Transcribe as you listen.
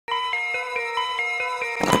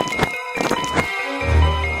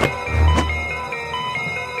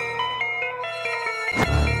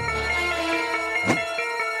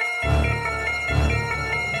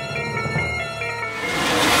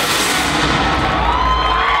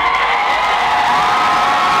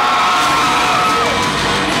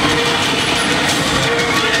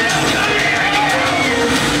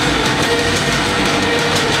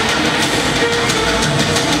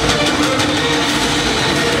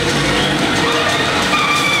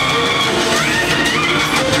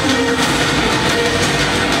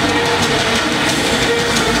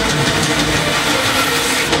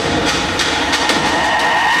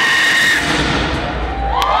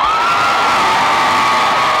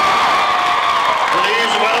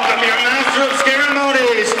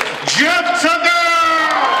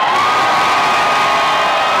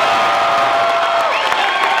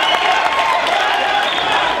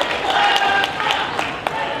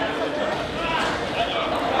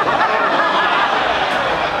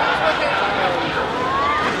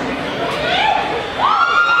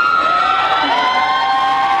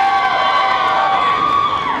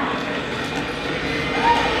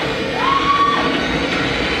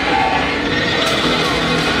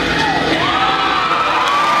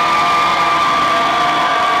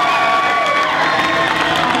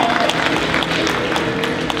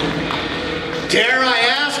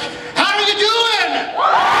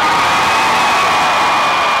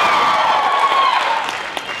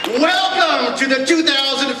the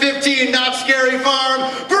 2015 Not Scary Farm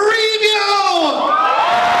Preview!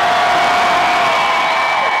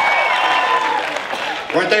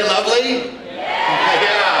 Weren't they lovely?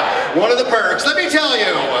 Yeah, one of the perks. Let me tell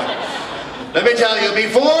you,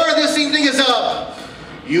 before this evening is up,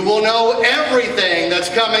 you will know everything that's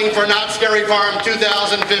coming for Not Scary Farm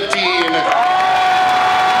 2015.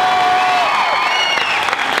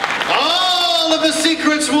 All of the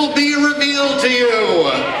secrets will be revealed to you.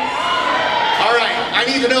 All right, I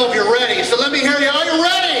need to know if you're ready, so let me hear you. Are you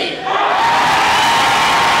ready?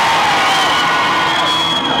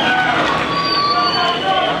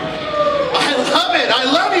 I love it. I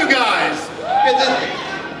love you guys.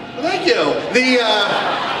 Thank you. The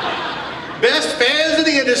best fans in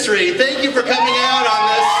the industry, thank you for coming out on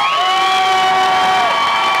this.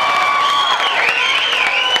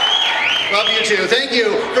 Love you too. Thank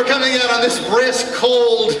you for coming out on this brisk,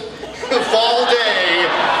 cold fall day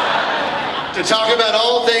to talk about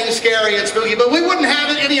all things scary and spooky, but we wouldn't have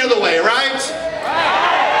it any other way, right?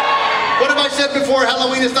 What have I said before?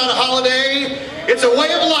 Halloween is not a holiday, it's a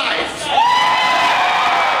way of life.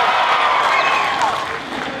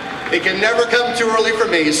 It can never come too early for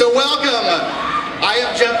me. So welcome. I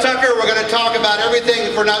am Jeff Tucker. We're going to talk about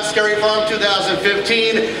everything for Not Scary Farm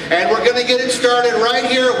 2015, and we're going to get it started right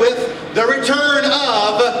here with the return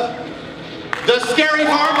of the Scary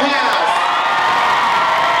Farm Pass.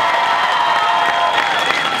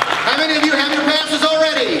 How many of you have your passes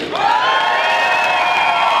already?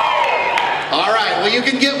 All right, well you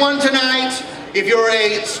can get one tonight. If you're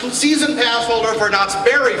a season pass holder for Knott's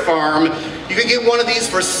Berry Farm, you can get one of these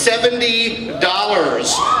for $70.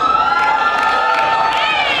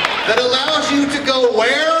 That allows you to go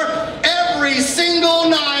where? Every single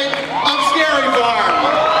night of Scary Farm.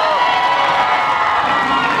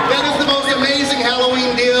 That is the most amazing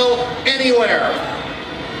Halloween deal anywhere.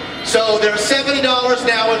 So they're $70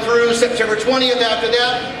 now and through September 20th. After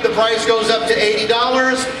that, the price goes up to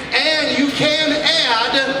 $80. And you can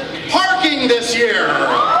add parking this year.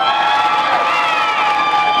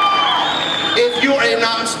 If you're a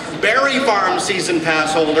Knott's Berry Farm season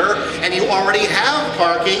pass holder and you already have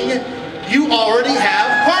parking, you already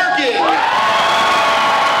have parking.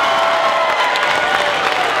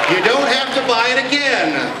 You don't have to buy it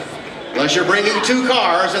again. Unless you're bringing two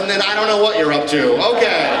cars, and then I don't know what you're up to.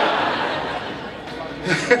 Okay.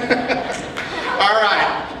 All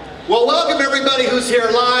right. Well, welcome everybody who's here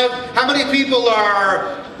live. How many people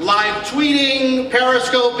are live tweeting,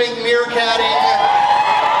 periscoping, meerkatting?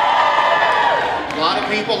 A lot of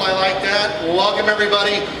people, I like that. Well, welcome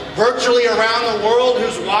everybody virtually around the world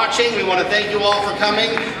who's watching. We want to thank you all for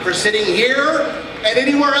coming, for sitting here, and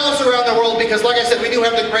anywhere else around the world, because like I said, we do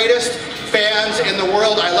have the greatest fans in the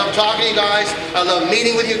world. I love talking to you guys. I love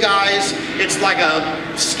meeting with you guys. It's like a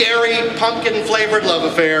scary pumpkin-flavored love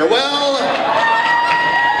affair. Well,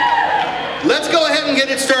 let's go ahead and get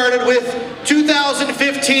it started with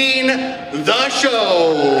 2015 The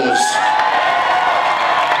Shows.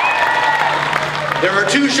 There are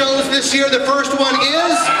two shows this year. The first one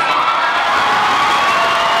is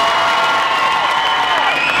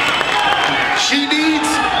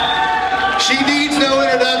She needs no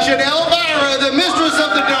introduction. Elvira, the Mistress of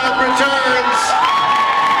the Dark, returns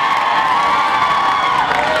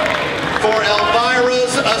for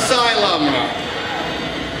Elvira's Asylum.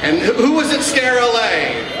 And who was at Scare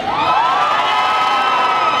LA?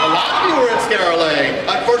 A lot of you were at Scare LA.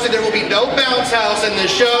 Unfortunately, there will be no bounce house in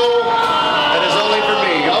this show. That is only for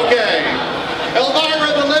me. Okay.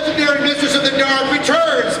 Elvira, the legendary Mistress of the Dark,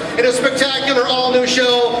 returns in a spectacular all-new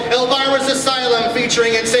show, Elvira's Asylum,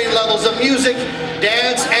 featuring insane levels of music,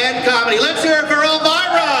 dance, and comedy. Let's hear it for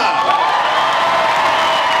Elvira!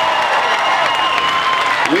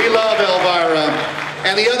 We love Elvira.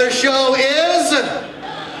 And the other show is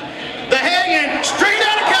The Hanging, straight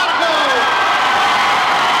out of Calico!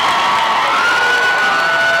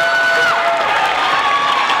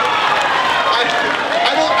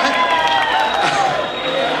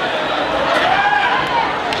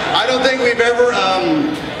 I don't think we've ever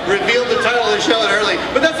revealed the title of the show early,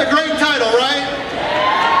 but that's a great title, right?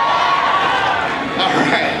 All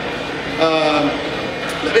right.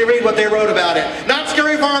 Let me read what they wrote about it. Not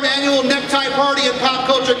Scary Farm annual necktie party and pop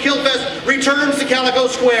culture killfest returns to Calico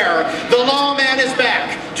Square. The lawman is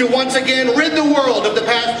back to once again rid the world of the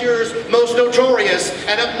past year's most notorious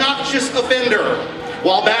and obnoxious offender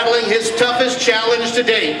while battling his toughest challenge to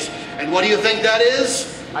date. And what do you think that is?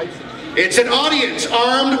 It's an audience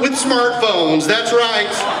armed with smartphones. That's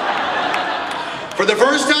right. For the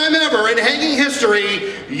first time ever in hanging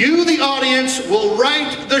history, you, the audience, will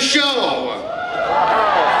write the show.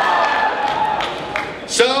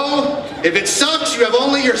 So, If it sucks, you have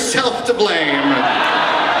only yourself to blame.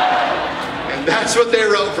 And that's what they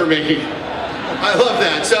wrote for me. I love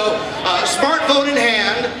that. So, smartphone in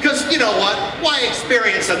hand, because you know what? Why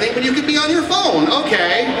experience something when you could be on your phone?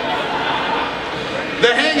 Okay.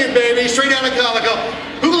 The Hangin', baby, straight out of Calico.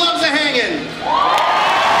 Who loves the Hangin'?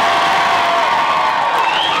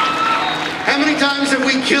 How many times have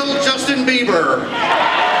we killed Justin Bieber?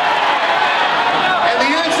 And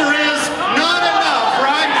the answer is not enough,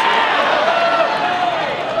 right?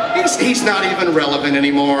 He's not even relevant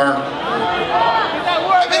anymore.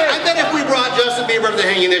 I bet if we brought Justin Bieber to the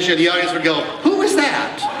Hanging this year, the audience would go, who is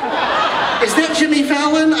that? Is that Jimmy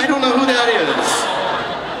Fallon? I don't know who that is.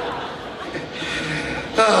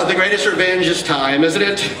 Oh, the greatest revenge is time, isn't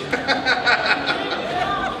it?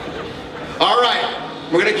 All right,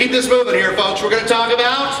 we're going to keep this moving here, folks. We're going to talk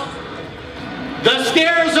about the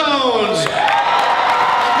Scarezones.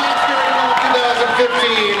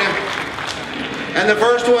 2015. And the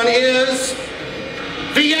first one is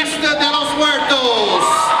Fiesta de los Muertos.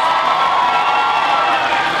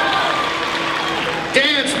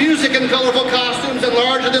 Dance, music, and colorful costumes and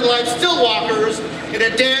larger-than-life still walkers in a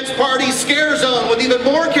dance party scare zone with even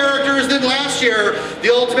more characters than last year. The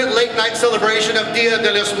ultimate late-night celebration of Dia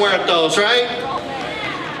de los Muertos, right?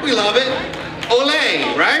 We love it.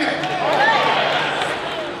 Olé, right?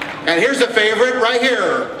 And here's a favorite right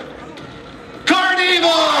here. Carnival!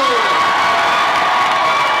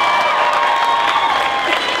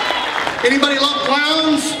 Anybody love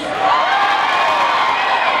clowns?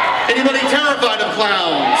 Anybody terrified of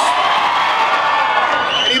clowns?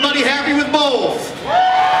 Anybody happy with both?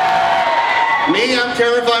 Me, I'm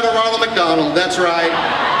terrified of Ronald McDonald, that's right.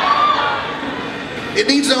 It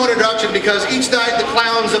needs no introduction because each night the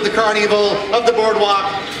clowns of the carnival, of the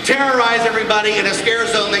boardwalk, terrorize everybody in a scare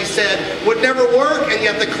zone they said would never work, and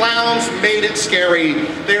yet the clowns made it scary.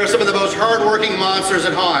 They are some of the most hard-working monsters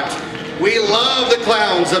at haunt. We love the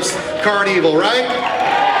clowns of Carnival, right?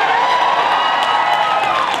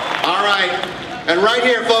 All right, and right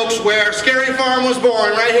here, folks, where Scary Farm was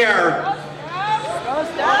born, right here.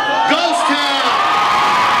 Ghost Town!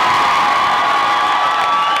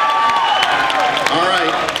 All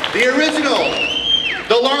right, the original,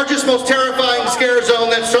 the largest, most terrifying scare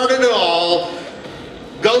zone that started it all.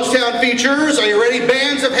 Ghost Town features, are you ready?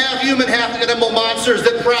 Bands of half-human, half-animal monsters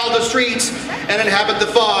that prowl the streets and inhabit the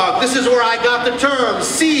fog. This is where I got the term,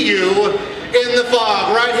 see you in the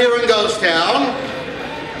fog, right here in Ghost Town.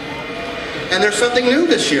 And there's something new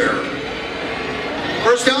this year.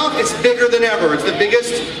 First off, it's bigger than ever. It's the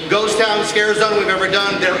biggest Ghost Town scare zone we've ever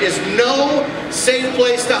done. There is no safe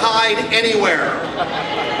place to hide anywhere,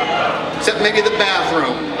 except maybe the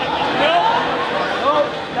bathroom.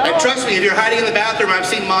 And trust me, if you're hiding in the bathroom, I've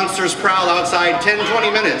seen monsters prowl outside 10, 20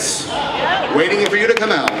 minutes, waiting for you to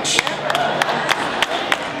come out.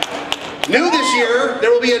 New this year, there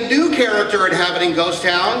will be a new character inhabiting Ghost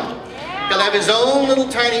Town. He'll have his own little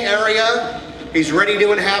tiny area. He's ready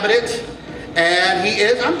to inhabit it. And he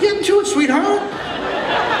is, I'm getting to it, sweetheart.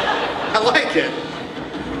 I like it.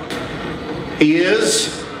 He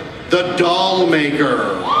is the Doll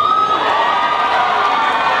Maker.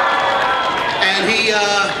 And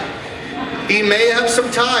he may have some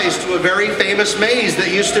ties to a very famous maze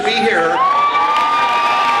that used to be here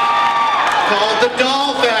called the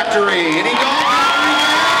Doll Factory. Any Doll Factory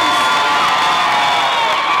fans?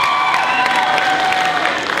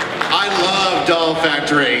 I love Doll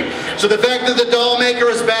Factory. So the fact that the Doll Maker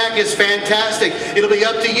is back is fantastic. It'll be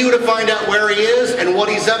up to you to find out where he is and what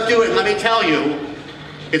he's up to, and let me tell you,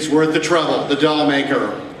 it's worth the trouble, the Doll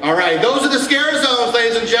Maker. All right, those are the scare zones,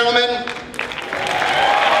 ladies and gentlemen.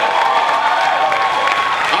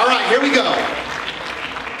 All right, here we go.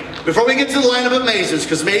 Before we get to the lineup of mazes,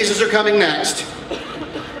 because mazes are coming next,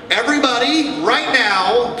 everybody, right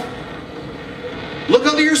now, look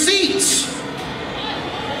under your seats.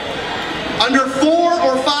 Under 4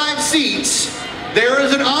 or 5 seats, there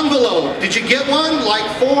is an envelope. Did you get one? Like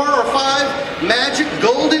 4 or 5 magic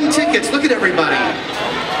golden tickets. Look at everybody.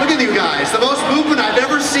 Look at you guys. The most movement I've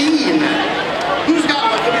ever seen. Who's got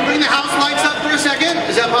one? Can we bring the house lights up for a second?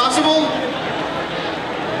 Is that possible?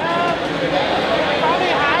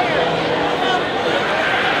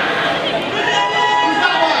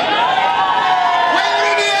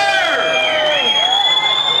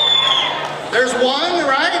 There's one,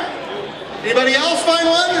 right? Anybody else find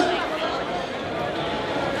one?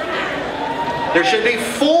 There should be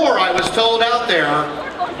 4, I was told, out there.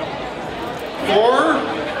 4?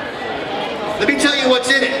 Let me tell you what's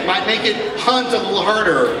in it. Might make it hunt a little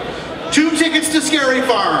harder. 2 tickets to Scary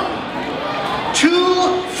Farm.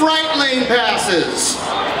 2 Fright Lane passes.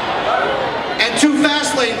 And 2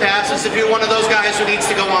 fast lane passes if you're one of those guys who needs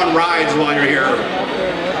to go on rides while you're here.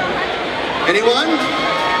 Anyone?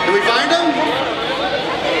 Did we find them?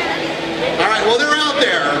 All right, well, they're out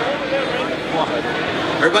there.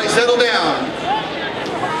 Everybody settle down.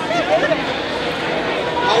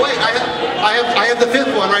 Oh wait, I have the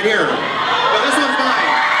 5th one right here. Well, this one's mine.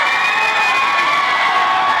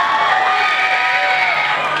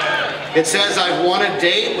 It says I've won a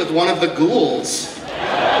date with one of the ghouls.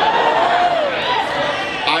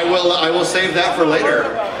 I will save that for later.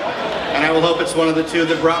 And I will hope it's one of the 2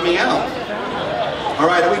 that brought me out. All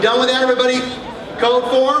right, are we done with that, everybody? Code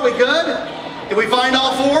 4, we good? Did we find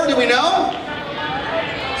all 4? Did we know?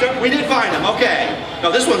 So we did find them, okay.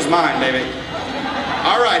 No, this one's mine, baby.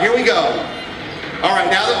 All right, here we go. All right,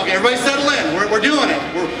 now, okay, everybody settle in. We're doing it.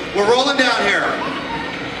 We're rolling down here.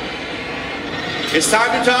 It's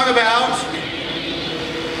time to talk about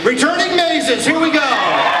returning mazes. Here we go.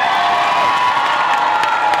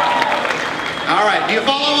 All right, do you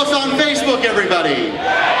follow us on Facebook, everybody?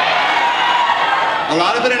 A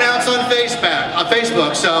lot of it announced on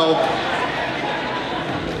Facebook, so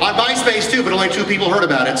on MySpace too, but only 2 people heard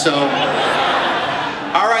about it, so.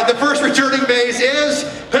 All right, the first returning maze is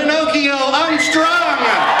Pinocchio Unstrung.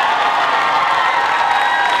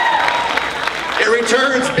 It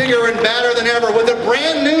returns bigger and badder than ever with a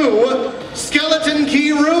brand new skeleton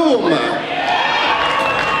key room.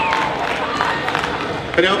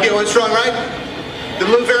 Pinocchio Unstrung, right? The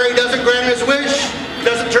blue fairy doesn't grant his wish,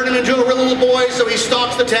 doesn't turn him into a real little boy, so he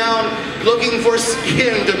stalks the town looking for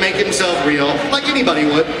skin to make himself real. Like anybody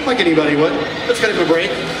would. Like anybody would. Let's cut him a break.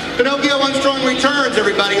 Pinocchio Unstrung returns,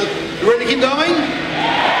 everybody. You ready to keep going?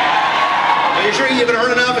 Are you sure you haven't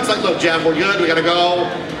heard enough? It's like, look, Jeff, we're good. We gotta go.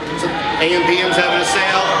 A&PM's having a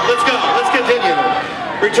sale. Let's go. Let's continue.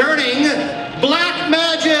 Returning, Black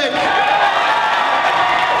Magic.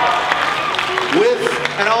 With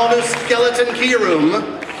an all-new skeleton key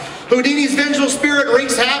room. Houdini's vengeful spirit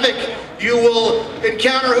wreaks havoc. You will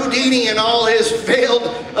encounter Houdini and all his failed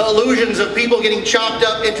illusions of people getting chopped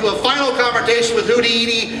up into a final confrontation with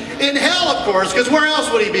Houdini in hell, of course, because where else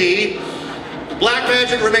would he be? Black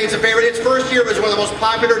Magic remains a favorite. Its first year was one of the most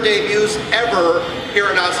popular debuts ever here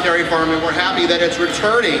at Knott's Scary Farm, and we're happy that it's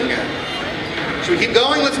returning. Should we keep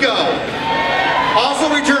going? Let's go. Also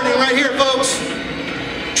returning right here, folks,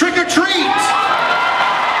 Trick or Treat.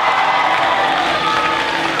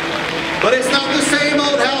 But it's not the same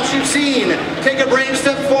old house you've seen. Take a brave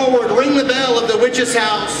step forward, ring the bell of the witch's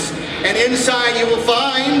house, and inside you will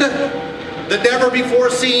find the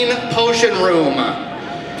never-before-seen potion room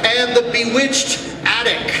and the bewitched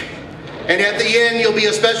attic. And at the end, you'll be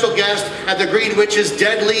a special guest at the Green Witch's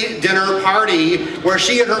deadly dinner party, where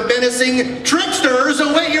she and her menacing tricksters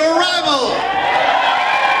await your arrival.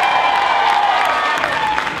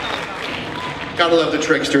 Gotta love the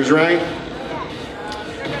tricksters, right?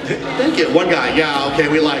 Thank you. One guy. Yeah, okay,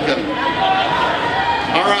 we like him.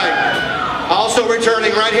 All right. Also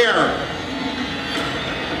returning right here.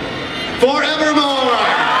 Forevermore.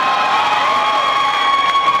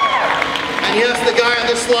 And yes, the guy on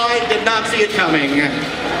the slide did not see it coming.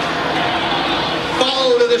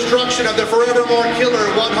 Follow the destruction of the Forevermore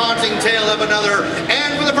killer, one haunting tale of another.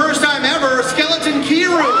 And for the first time ever, skeleton key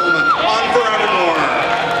room on Forevermore.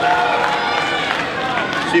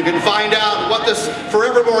 So you can find out what this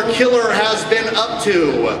Forevermore killer has been up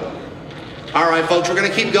to. All right, folks, we're going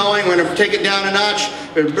to keep going. We're going to take it down a notch.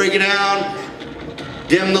 We're going to bring it down,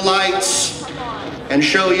 dim the lights, and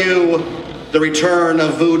show you the return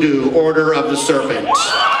of Voodoo, Order of the Serpent.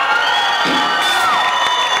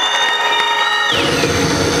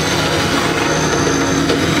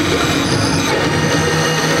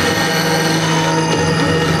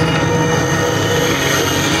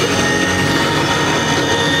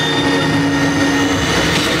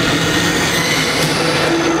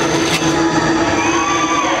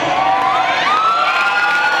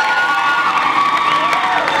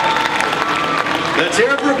 Let's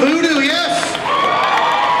hear it for Voodoo, yes!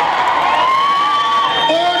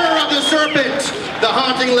 Order of the Serpent, the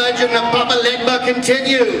haunting legend of Papa Legba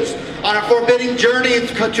continues on a forbidding journey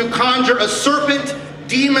to conjure a serpent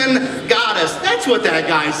demon goddess. That's what that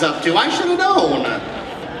guy's up to. I should have known.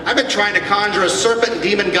 I've been trying to conjure a serpent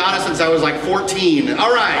demon goddess since I was like 14.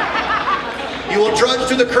 All right. You will trudge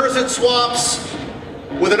through the cursed swamps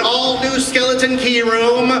with an all-new skeleton key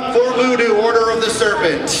room for Voodoo, Order of the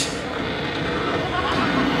Serpent.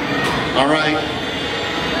 All right,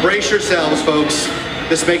 brace yourselves, folks.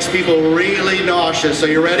 This makes people really nauseous. Are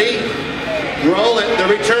you ready? Roll it, the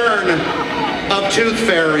return of Tooth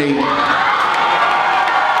Fairy.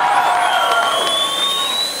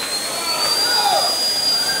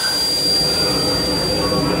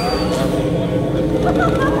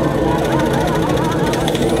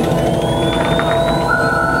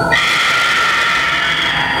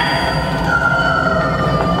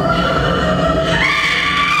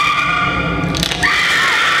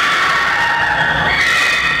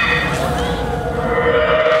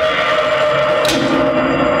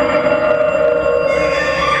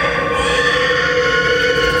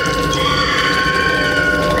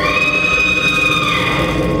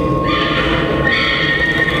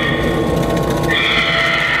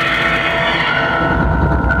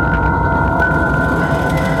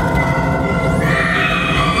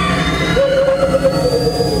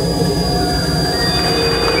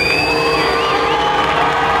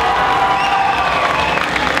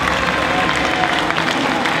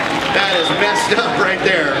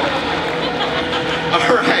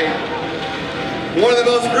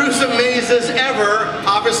 devices ever,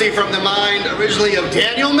 obviously from the mind originally of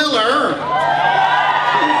Daniel Miller,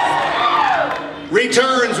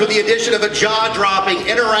 returns with the addition of a jaw-dropping,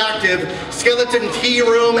 interactive skeleton tea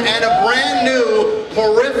room and a brand new,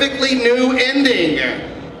 horrifically new ending.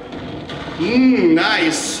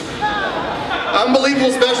 Nice.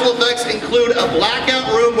 Unbelievable special effects include a blackout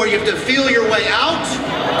room where you have to feel your way out.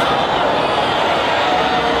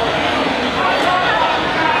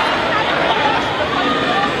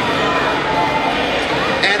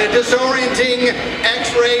 And a disorienting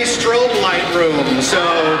X-ray strobe light room. So,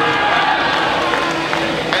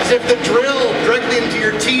 as if the drill directly into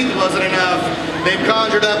your teeth wasn't enough, they've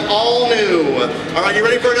conjured up all new. All right, you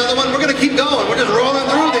ready for another one? We're gonna keep going. We're just rolling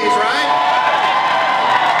through these, right?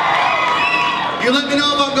 You let me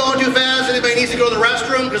know if I'm going too fast. Anybody needs to go to the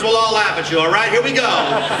restroom, because we'll all laugh at you, all right? Here we go.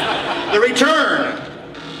 The return.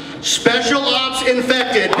 Special Ops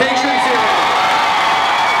Infected, Patient Zero.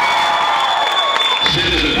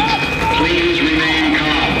 Citizens, please remain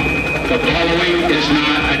calm. The following is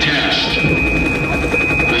not a test.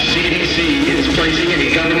 The CDC is placing a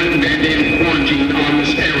government-mandated quarantine on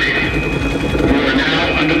this area. We are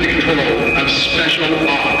now under the control of Special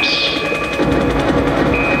Ops.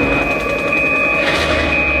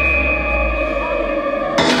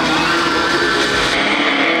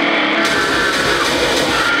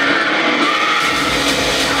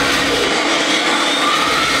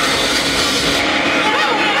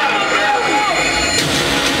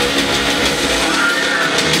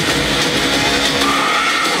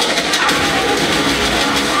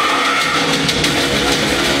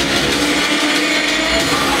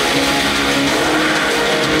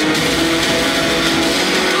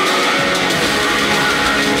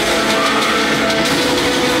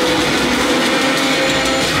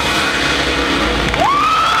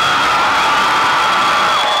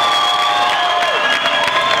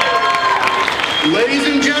 Ladies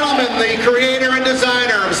and gentlemen, the creator and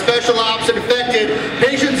designer of Special Ops Infected,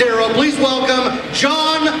 Patient Zero, please welcome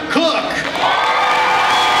John Cook.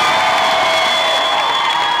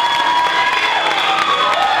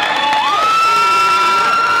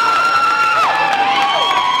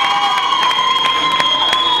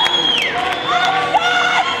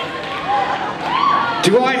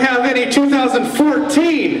 Do I have any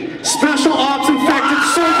 2014 Special Ops Infected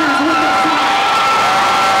soldiers with us?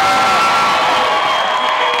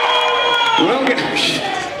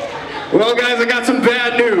 Well, guys, I got some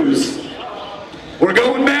bad news. We're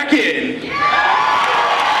going back in.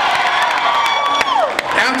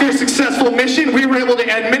 After a successful mission, we were able to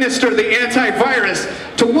administer the antivirus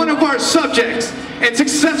to one of our subjects and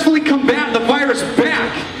successfully combat the virus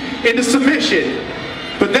back into submission.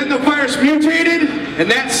 But then the virus mutated,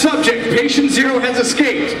 and that subject, Patient Zero, has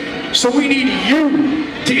escaped. So we need you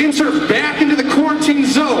to insert back into the quarantine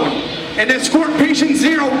zone and escort Patient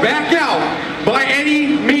Zero back out by any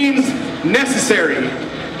means necessary.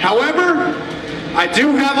 However, I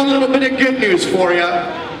do have a little bit of good news for you.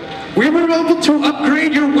 We were able to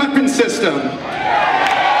upgrade your weapon system.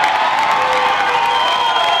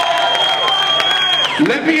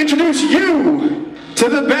 Let me introduce you to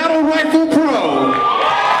the Battle Rifle Pro.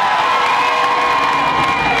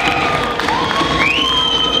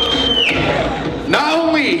 Not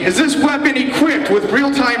only is this weapon equipped with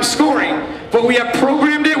real-time scoring, but we have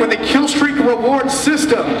programmed it with a kill streak reward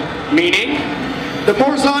system, meaning the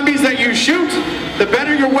more zombies that you shoot, the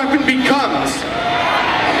better your weapon becomes.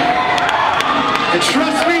 And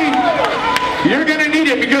trust me, you're gonna need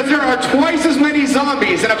it because there are twice as many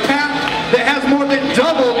zombies in a path that has more than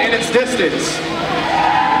double in its distance.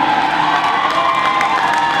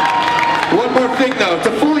 One more thing though,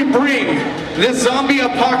 to fully bring this zombie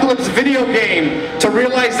apocalypse video game to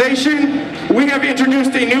realization, we have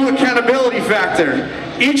introduced a new accountability factor.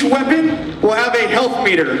 Each weapon will have a health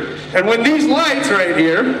meter, and when these lights right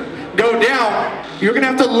here go down, you're gonna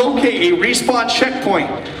have to locate a respawn checkpoint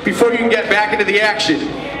before you can get back into the action.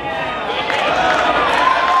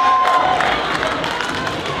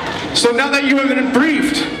 So now that you have been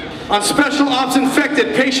briefed on Special Ops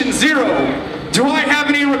Infected Patient Zero, do I have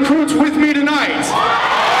any recruits with me tonight?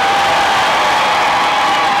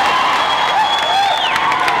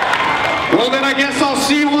 Well then I guess I'll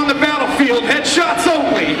see you on the battlefield, headshots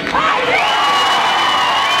only.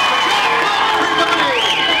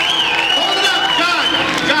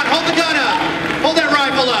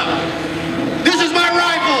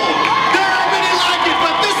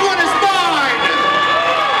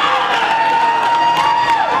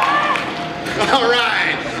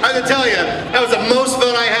 Tell you, that was the most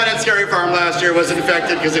fun I had at Scary Farm last year, was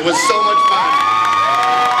Infected, because it was so much fun.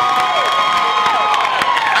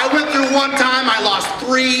 I went through one time, I lost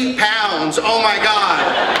 3 pounds. pounds. Oh my God.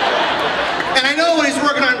 And I know when he's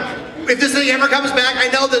working on, if this thing ever comes back, I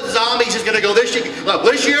know that the zombie's just gonna go this year. Look,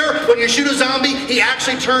 this year, when you shoot a zombie, he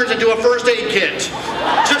actually turns into a first aid kit.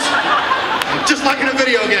 Just like in a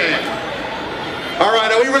video game. All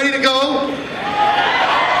right, are we ready to go?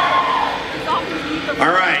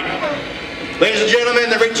 All right. Ladies and gentlemen,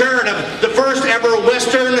 the return of the first ever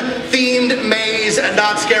Western-themed maze at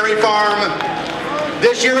Knott Scary Farm.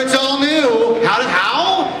 This year it's all new.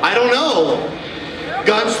 How? I don't know.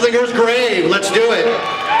 Gunslinger's Grave. Let's do it.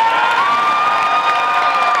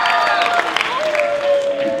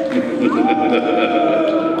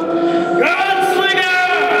 Gunslinger!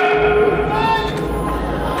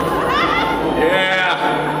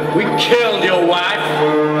 Yeah, we killed your wife.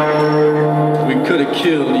 We could have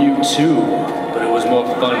killed you too, but it was more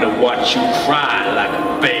fun to watch you cry like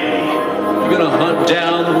a baby. You're gonna hunt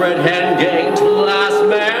down the Red Hand Gang to the last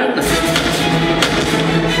man?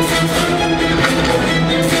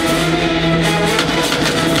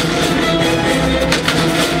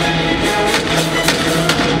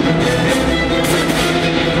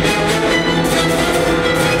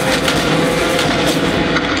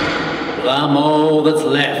 I'm all that's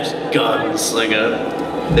left, Gunslinger.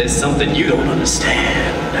 There's something you don't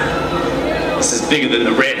understand. This is bigger than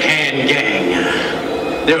the Red Hand Gang.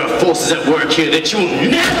 There are forces at work here that you'll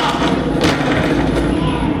never...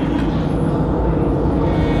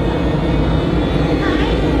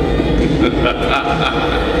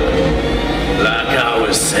 Like I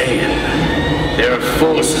was saying, there are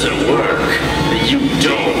forces at work that you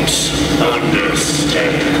don't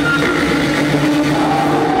understand.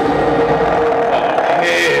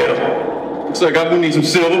 Looks like I'm gonna need some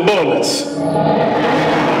silver bullets.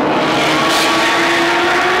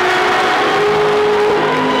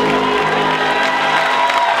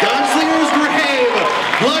 Gunslinger's Grave,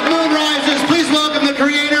 Blood Moon Rises. Please welcome the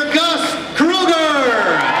creator, Gus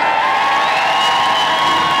Kruger.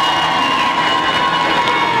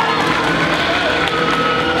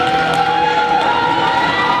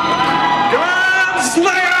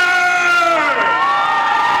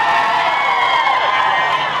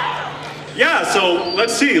 Yeah, so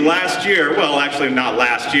let's see, last year, well actually not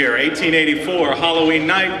last year, 1884, Halloween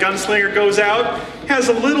night, Gunslinger goes out, has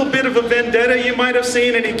a little bit of a vendetta you might have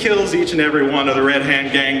seen, and he kills each and every one of the Red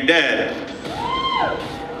Hand Gang dead.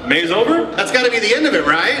 Maze over? That's got to be the end of it,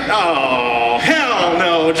 right? Oh, hell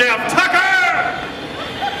no, Jeff Tucker!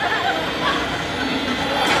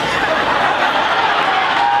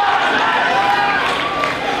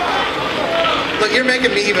 Look, you're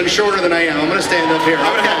making me even shorter than I am. I'm going to stand up here.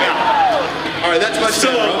 I'm gonna help out. All right, that's much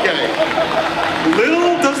better. Okay.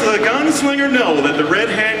 Little does the Gunslinger know that the Red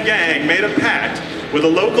Hand Gang made a pact with a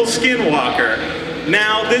local skinwalker.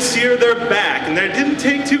 Now, this year they're back, and they didn't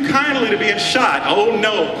take too kindly to being shot. Oh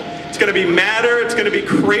no. It's gonna be madder, it's gonna be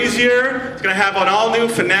crazier, it's gonna have an all-new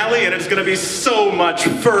finale, and it's gonna be so much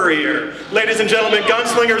furrier. Ladies and gentlemen,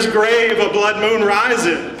 Gunslinger's Grave, A Blood Moon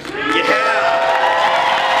Rising. Yeah.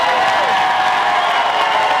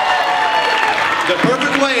 The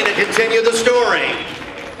perfect way to continue the story.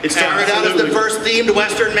 It started out as the first themed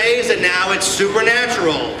Western maze, and now it's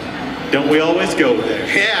supernatural. Don't we always go there?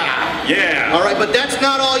 Yeah. Yeah. All right, but that's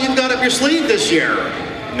not all you've got up your sleeve this year.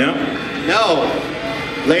 No? No.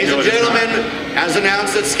 Ladies and gentlemen, as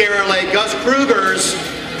announced at Scare Lake, Gus Kruger's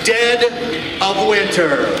Dead of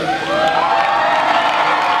Winter.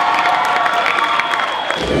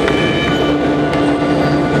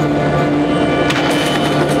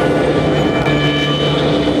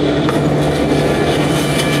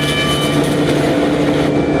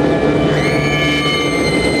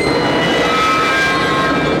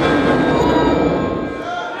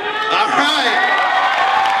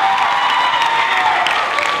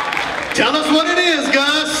 Tell us what it is,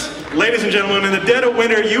 Gus. Ladies and gentlemen, in the dead of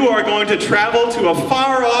winter, you are going to travel to a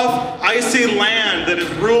far-off, icy land that is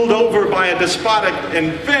ruled over by a despotic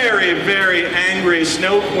and very, very angry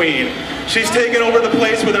Snow Queen. She's taken over the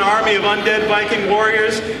place with an army of undead Viking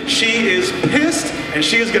warriors. She is pissed, and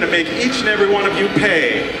she is going to make each and every one of you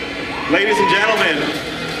pay. Ladies and gentlemen,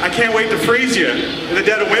 I can't wait to freeze you in the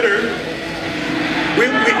dead of winter.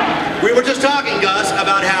 We were just talking, Gus,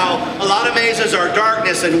 about how a lot of mazes are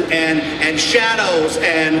darkness and shadows,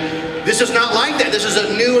 and this is not like that. This is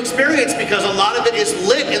a new experience because a lot of it is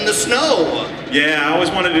lit in the snow. Yeah, I always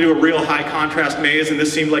wanted to do a real high contrast maze, and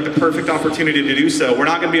this seemed like the perfect opportunity to do so. We're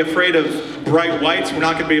not going to be afraid of bright whites, we're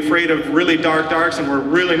not going to be afraid of really dark darks, and we're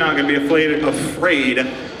really not going to be afraid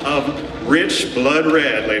of rich blood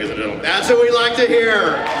red, ladies and gentlemen. That's what we like to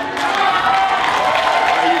hear.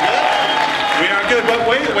 Are you good? We are good, but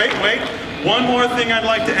wait. One more thing I'd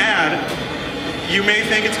like to add. You may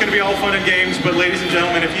think it's going to be all fun and games, but ladies and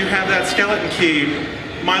gentlemen, if you have that skeleton key,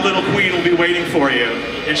 my little queen will be waiting for you,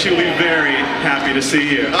 and she'll be very happy to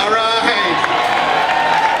see you. All right.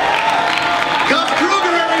 Gus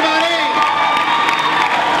Kruger, everybody.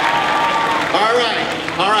 All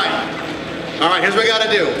right. Here's what we got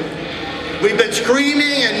to do. We've been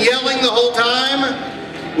screaming and yelling the whole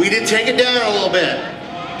time. We did take it down a little bit.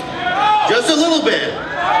 Just a little bit.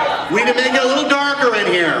 We need to make it a little darker in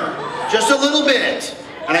here. Just a little bit.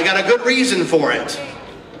 And I got a good reason for it.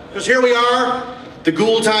 Because here we are, the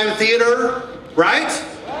Ghoul Time Theater, right?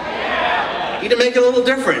 Need to make it a little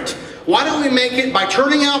different. Why don't we make it, by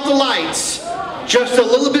turning out the lights, just a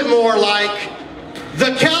little bit more like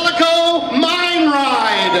the Calico Mine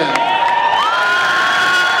Ride.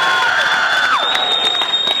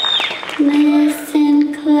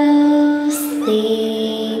 Listen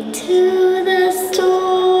closely to the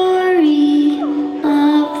story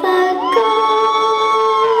of the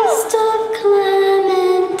ghost of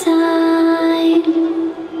Clementine.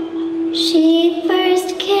 She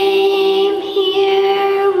first came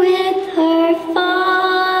here with her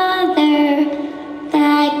father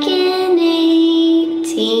back in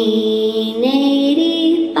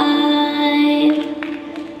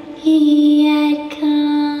 1885. He had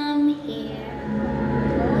come here.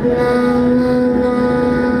 La, la, la,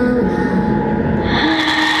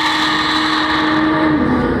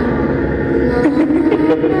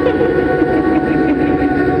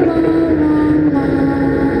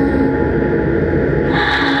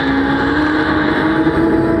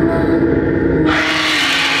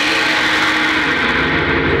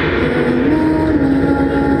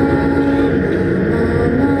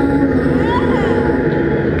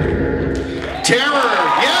 Terror,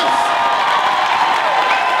 yes!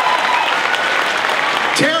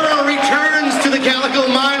 Terror returns to the Calico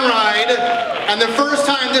Mine Ride, and the first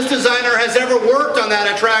time this designer has ever worked on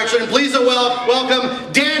that attraction, please welcome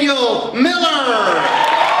Daniel Miller!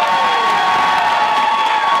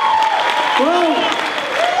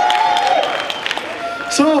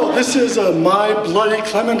 So this is My Bloody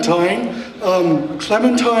Clementine.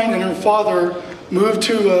 Clementine and her father moved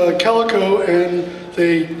to Calico, and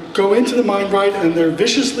they go into the mine ride and they're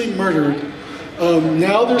viciously murdered.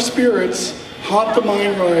 Now their spirits haunt the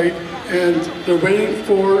mine ride, and they're waiting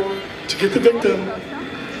to get the victim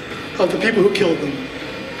of the people who killed them.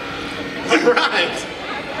 Right.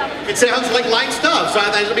 It sounds like light stuff, so I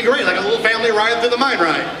think it'll be great, like a little family ride through the mine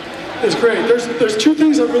ride. It's great. There's two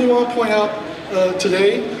things I really want to point out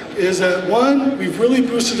today. Is that one, we've really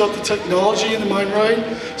boosted up the technology in the mine ride.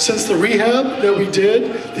 Since the rehab that we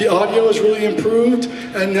did, the audio has really improved,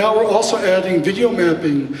 and now we're also adding video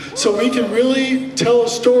mapping. So we can really tell a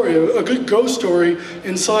story, a good ghost story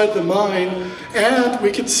inside the mine, and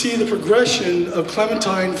we can see the progression of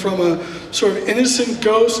Clementine from a sort of innocent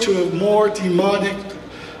ghost to a more demonic,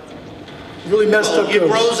 really messed up You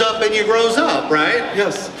ghost. grows up and you grows up, right?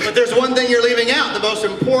 Yes. But there's one thing you're leaving out, the most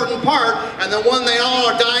important part, and the one they all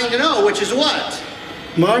are dying to know, which is what?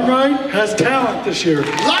 Mine ride has talent this year.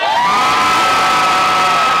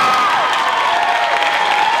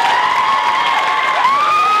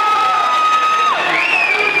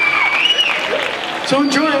 So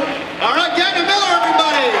enjoy it. All right, Daniel Miller,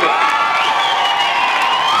 everybody!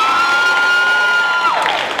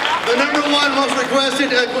 The number one most requested,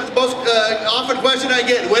 most often question I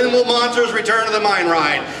get, when will monsters return to the mine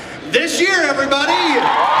ride? This year, everybody!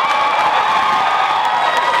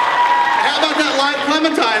 How about that live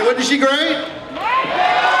Clementine? Wasn't she great?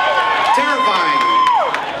 Terrifying.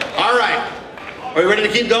 All right. Are you ready to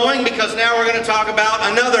keep going? Because now we're going to talk about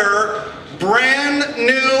another brand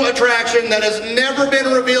new attraction that has never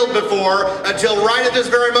been revealed before until right at this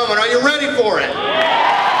very moment. Are you ready for it?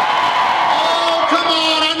 Oh, come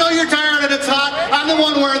on. I know you're tired and it's hot. I'm the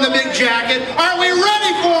one wearing the big jacket. Are we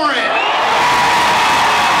ready for it?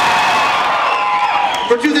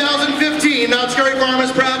 For 2015, Knott's Scary Farm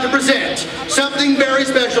is proud to present something very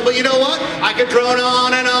special. But you know what? I could drone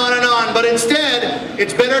on and on and on, but instead,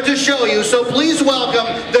 it's better to show you. So please welcome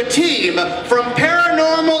the team from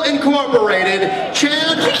Paranormal Incorporated,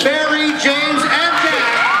 Chad, Barry, James, and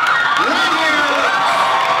Jack, right here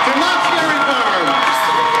to Knott's Scary Farm.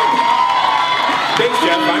 Thanks,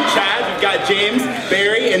 Jeff. I'm Chad. We've got James,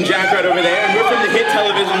 Barry, and Jack right over there, and we're from the hit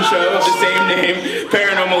television show of the same name,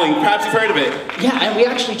 Paranormal Inc. Perhaps you've heard of it. Yeah, and we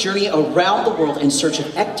actually journey around the world in search of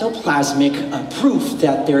ectoplasmic proof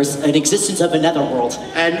that there's an existence of another world.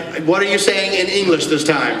 And what are you saying in English this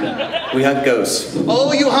time? We hunt ghosts.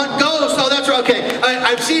 Oh, you hunt ghosts. Oh, that's Okay,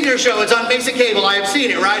 I've seen your show. It's on basic cable. I have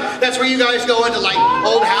seen it, right? That's where you guys go into like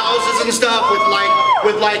old houses and stuff with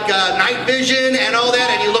night vision and all that,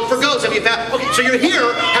 and you look for ghosts. Have you found? Okay, so you're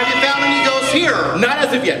here. Have you found any ghosts here? Not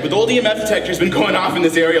as of yet, but the old EMF detector's been going off in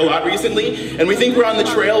this area a lot recently, and we think we're on the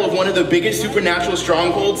trail of one of the biggest supernatural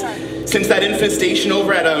strongholds since that infestation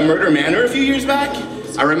over at Murder Manor a few years back.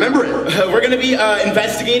 I remember it. We're gonna be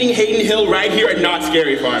investigating Hayden Hill right here at Knott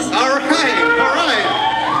Scary Farm. All right.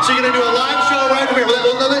 So you're gonna do a live show right from here.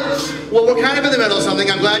 Well, we're kind of in the middle of something.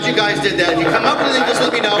 I'm glad you guys did that. If you come up with anything, just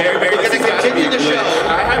let me know. Barry, we're gonna continue the show.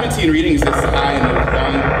 I haven't seen readings this high in a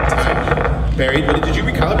long time. Barry, did you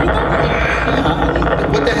recalibrate that?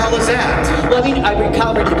 What the hell is that? Well, I mean, I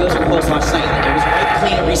recalibrated the ghost coils last night. It was right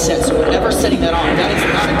clean and reset, so whatever setting that on, that is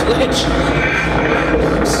not a glitch.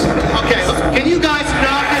 Okay, can you guys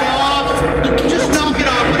knock it off? Just knock it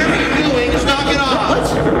off. Whatever you're doing, just knock it off.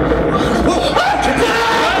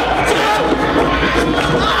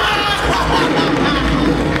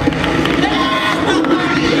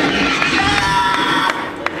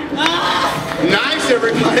 Nice,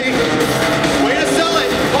 everybody. Way to sell it.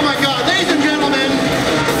 Oh my God, ladies and gentlemen,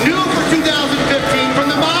 new for 2015 from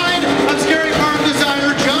the mind of Scary Farm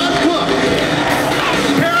designer John Cook.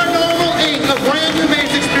 Paranormal Inc., a brand new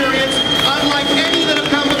maze experience unlike any that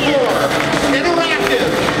have come before. Interactive,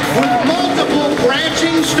 with multiple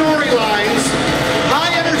branching storylines,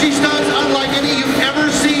 high energy stunts unlike any you've ever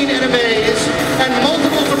seen in a maze, and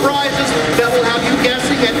multiple surprises that will have you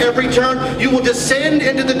guessing at every turn. You will descend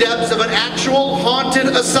into the depths of an actual haunted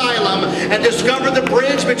asylum and discover the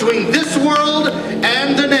bridge between this world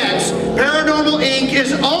and the next. Paranormal Inc.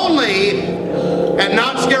 is only at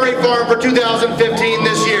Knott Scary Farm for 2015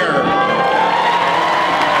 this year. All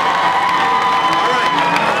right.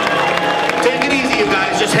 Take it easy, you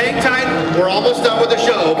guys. Just hang tight. We're almost done with the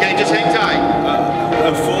show, okay? Just hang tight.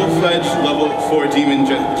 A full-fledged level 4 demon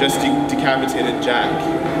just decapitated Jack.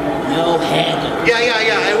 No head. Yeah.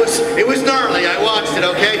 It was gnarly. I watched it,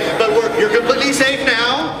 okay? But you're completely safe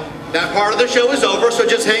now. That part of the show is over, so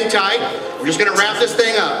just hang tight. We're just gonna wrap this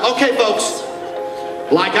thing up. Okay, folks.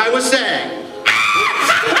 Like I was saying.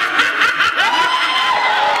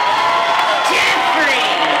 Jeffrey!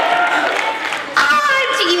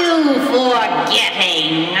 Aren't you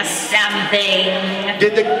forgetting something?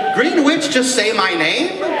 Did the Green Witch just say my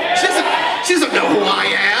name? She doesn't know who I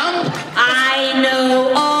am. I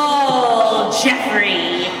know all,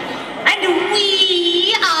 Jeffrey. And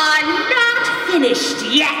we are not finished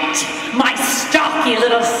yet, my stocky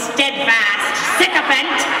little steadfast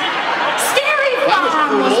sycophant. Scary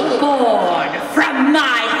Farm was born from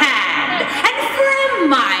my hand, and from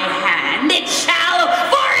my hand it shall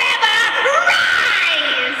forever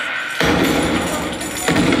rise!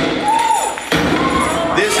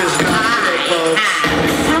 This is not good, folks. I have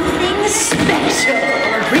something special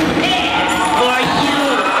prepared for you.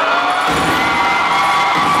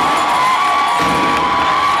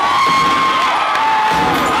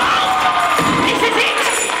 This is it.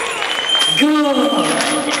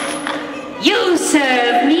 Good. You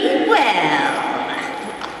serve me well.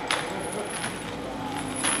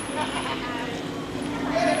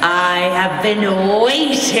 I have been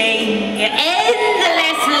waiting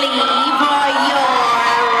endlessly for your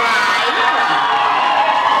arrival.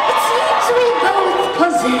 It seems we both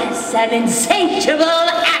possess an insatiable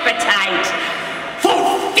appetite for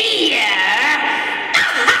fear.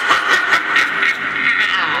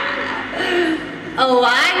 Oh,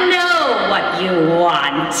 I know what you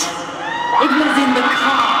want. It was in the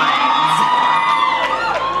cards.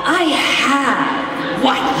 I have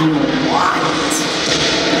what you want.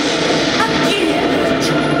 A gift.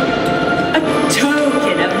 A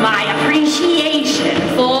token of my appreciation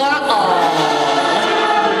for all.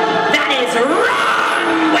 That is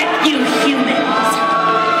wrong with you humans.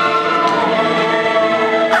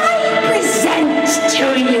 I present to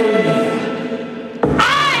you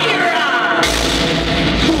Ira!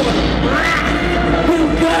 Your wrath will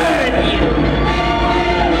burn you.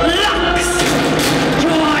 Lux!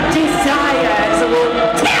 Your desires will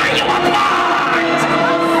tear you apart!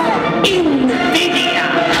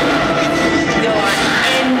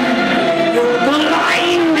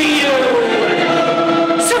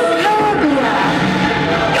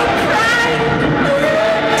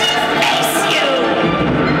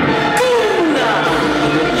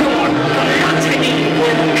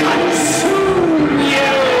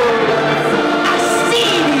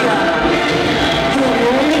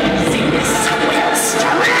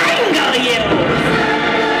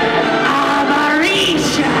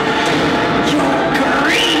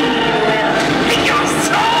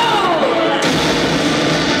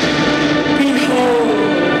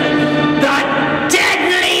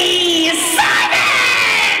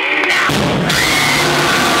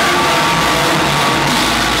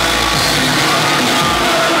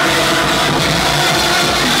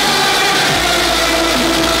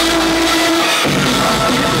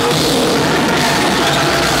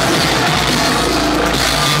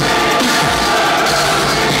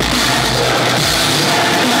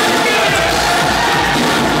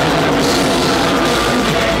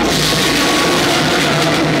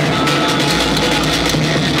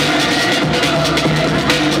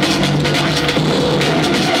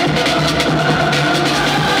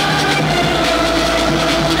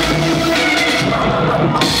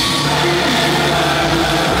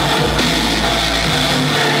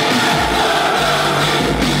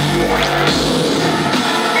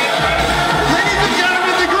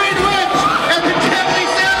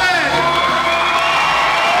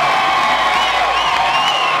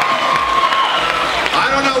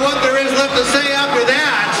 don't know what there is left to say after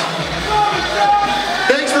that.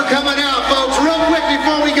 Thanks for coming out, folks. Real quick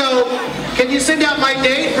before we go, can you send out my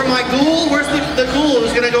date for my ghoul? Where's the ghoul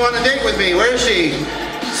who's going to go on a date with me? Where is she?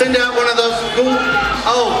 Send out one of those ghoul.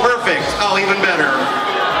 Oh, perfect. Oh, even better.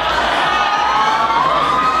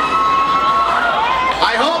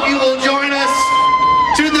 I hope you will join us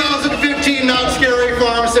 2015 Not Scary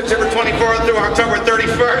Farm, September 24th through October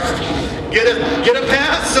 31st. Get a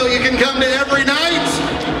pass so you can come to every night.